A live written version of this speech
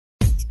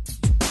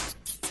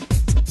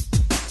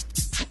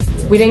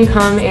We didn't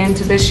come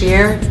into this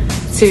year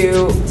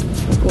to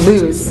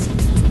lose.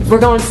 We're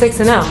going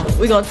 6-0.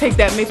 We're going to take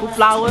that maple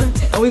flour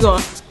and we're going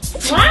to...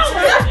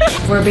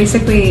 We're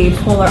basically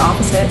polar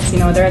opposites. You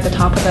know, they're at the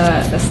top of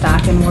the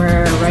stack and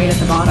we're right at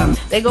the bottom.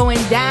 They're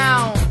going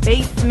down,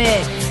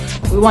 basement.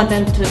 We want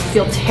them to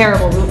feel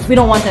terrible. We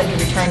don't want them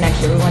to return next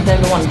year. We want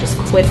them to want to just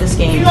quit this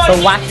game.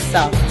 So watch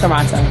yourself,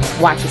 Toronto.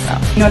 Watch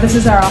yourself. You know, this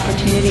is our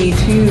opportunity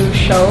to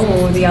show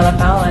the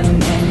LFL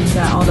and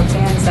all the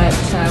fans that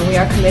we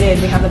are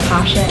committed. We have the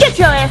passion. Get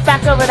your ass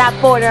back over that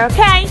border,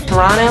 okay?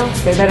 Toronto,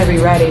 they better be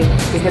ready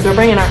because we're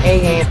bringing our A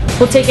game.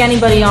 We'll take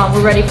anybody on.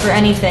 We're ready for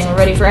anything. We're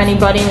ready for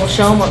anybody, and we'll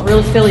show them what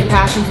real Philly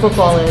passion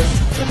football is.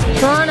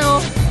 Toronto.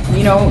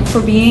 You know,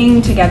 for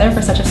being together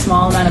for such a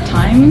small amount of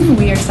time,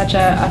 we are such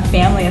a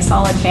family, a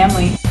solid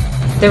family.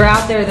 They're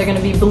out there, they're going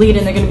to be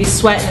bleeding, they're going to be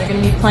sweating, they're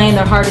going to be playing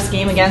their hardest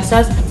game against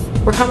us.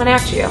 We're coming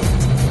after you.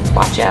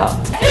 Watch out.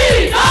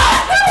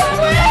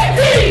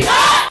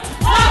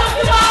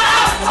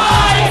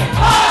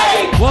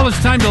 Well,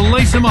 it's time to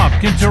lace them up.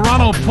 Can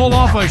Toronto pull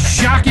off a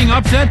shocking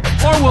upset,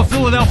 or will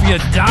Philadelphia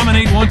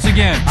dominate once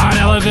again on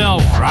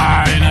LFL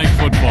Friday Night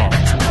Football?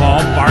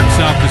 Paul barks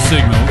out the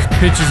signals,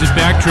 pitches it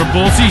back.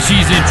 Trabulsi,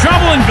 she's in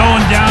trouble and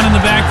going down in the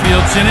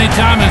backfield. Sinead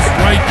Thomas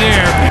right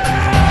there.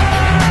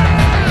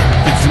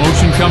 It's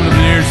motion coming to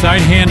the near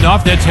side.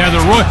 Handoff. That's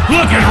Heather Roy.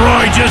 Look at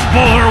Roy just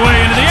pull her way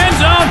into the end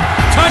zone.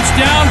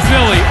 Touchdown,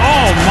 Philly.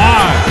 Oh,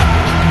 my.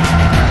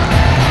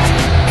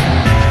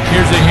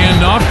 Here's a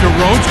handoff to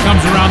Roach,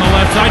 comes around the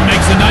left side,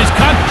 makes a nice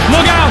cut.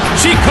 Look out,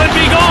 she could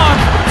be gone.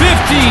 15,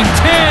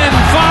 10,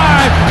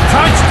 5,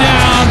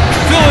 touchdown,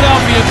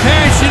 Philadelphia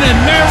Passion and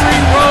Mary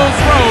Rose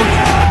Roach.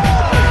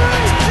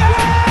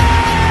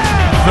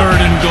 Third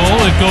and goal,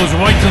 it goes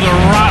right to the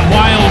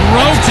wild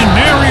Roach, and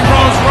Mary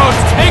Rose Roach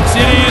takes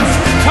it in.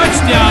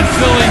 Touchdown,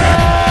 Philly.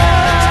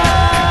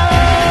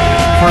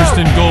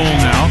 First and goal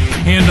now.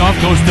 Handoff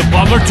goes to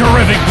Butler,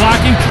 terrific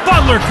blocking.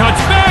 Butler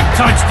cuts back,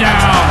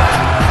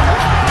 touchdown.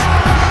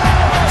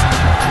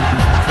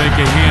 Take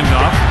a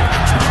handoff.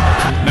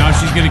 Now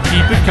she's going to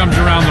keep it. Comes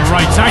around the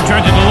right side.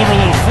 Tried to deliver a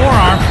little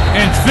forearm.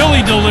 And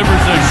Philly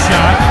delivers a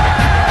shot.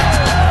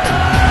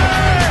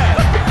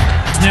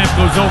 Snap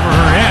goes over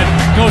her head.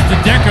 Goes to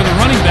Decker, the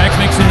running back.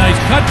 Makes a nice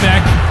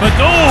cutback. But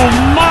oh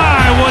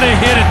my, what a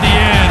hit at the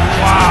end.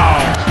 Wow.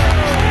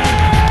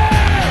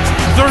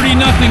 30-0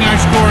 our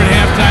score at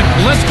halftime.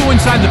 Let's go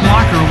inside the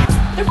locker room.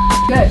 They're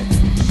good.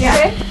 Yeah.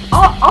 Okay?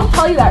 I'll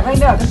tell you that right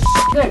now. They're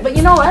good. But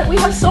you know what? We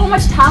have so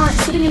much talent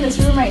sitting in this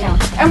room right now.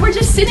 And we're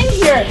just sitting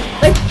here.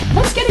 Like,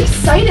 let's get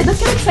excited.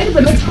 Let's get excited,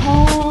 but let's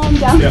calm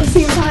down at the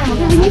same time.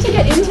 Okay, we need to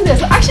get into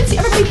this. I should see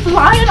everybody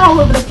flying all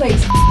over the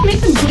place.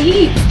 Make them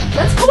bleed.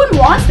 Let's go and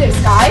watch this,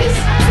 guys.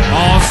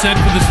 All set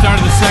for the start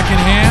of the second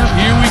half.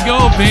 Here we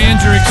go.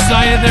 Fans are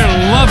excited. They're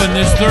loving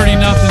this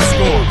 30-0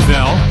 score.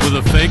 Bell with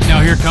a fake.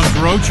 Now here comes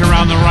Roach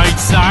around the right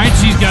side.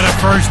 She's got a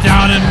first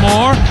down and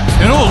more.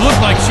 And oh, it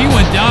looked like she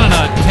went down on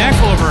a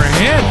tackle over her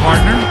head,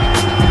 partner.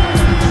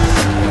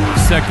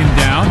 Second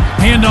down.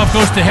 Handoff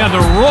goes to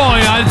Heather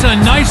Roy. It's a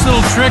nice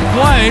little trick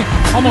play.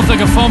 Almost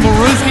like a fumble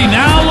rooski.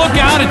 Now look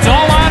out. It's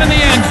all out in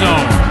the end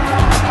zone.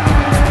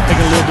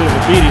 Taking a little bit of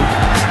a beating.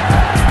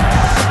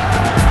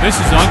 This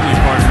is ugly,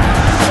 partner.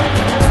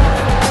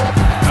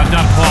 Now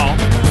Don Paul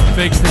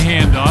fakes the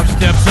handoff,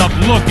 steps up,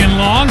 looking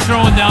long,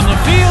 throwing down the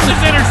field,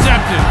 is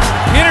intercepted.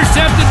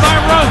 Intercepted by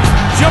Roach.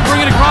 She'll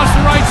bring it across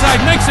the right side,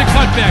 makes a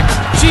cutback.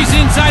 She's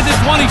inside the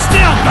 20,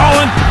 still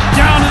going,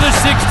 down to the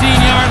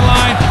 16-yard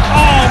line.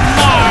 Oh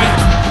my!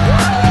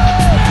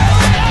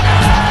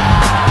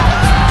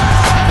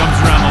 Comes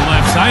around the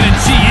left side, and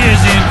she is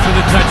in for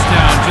the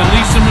touchdown.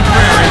 Jaleesa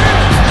McCrary.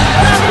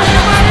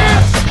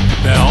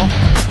 Bell.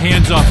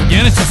 Hands off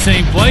again. It's the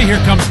same play. Here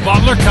comes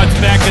Butler. Cuts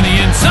back in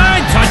the inside.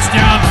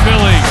 Touchdown,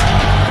 Philly.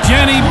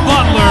 Jenny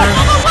Butler.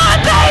 Come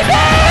on, baby!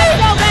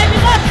 Go, baby,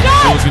 let's go!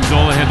 Phil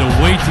Gonzola had to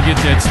wait to get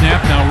that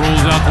snap. Now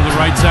rolls out to the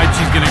right side.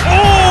 She's going to...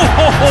 Oh,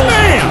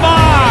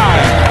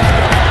 my!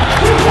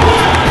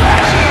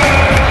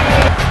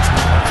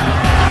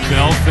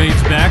 Bell fades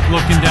back,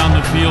 looking down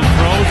the field,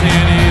 throws,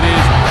 and it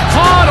is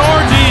caught.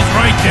 Ortiz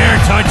right there.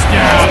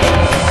 Touchdown.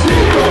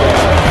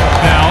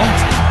 Bell.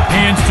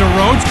 Hands to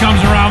Roach,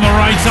 comes around the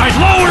right side,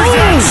 lowers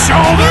that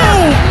shoulder,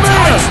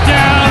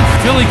 touchdown!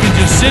 Philly can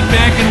just sit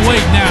back and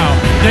wait now.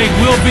 They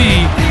will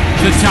be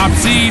the top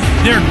seed.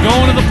 They're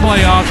going to the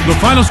playoffs. The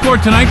final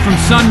score tonight from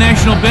Sun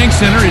National Bank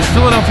Center is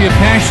Philadelphia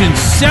Passion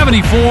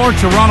 74,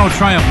 Toronto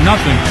Triumph 0.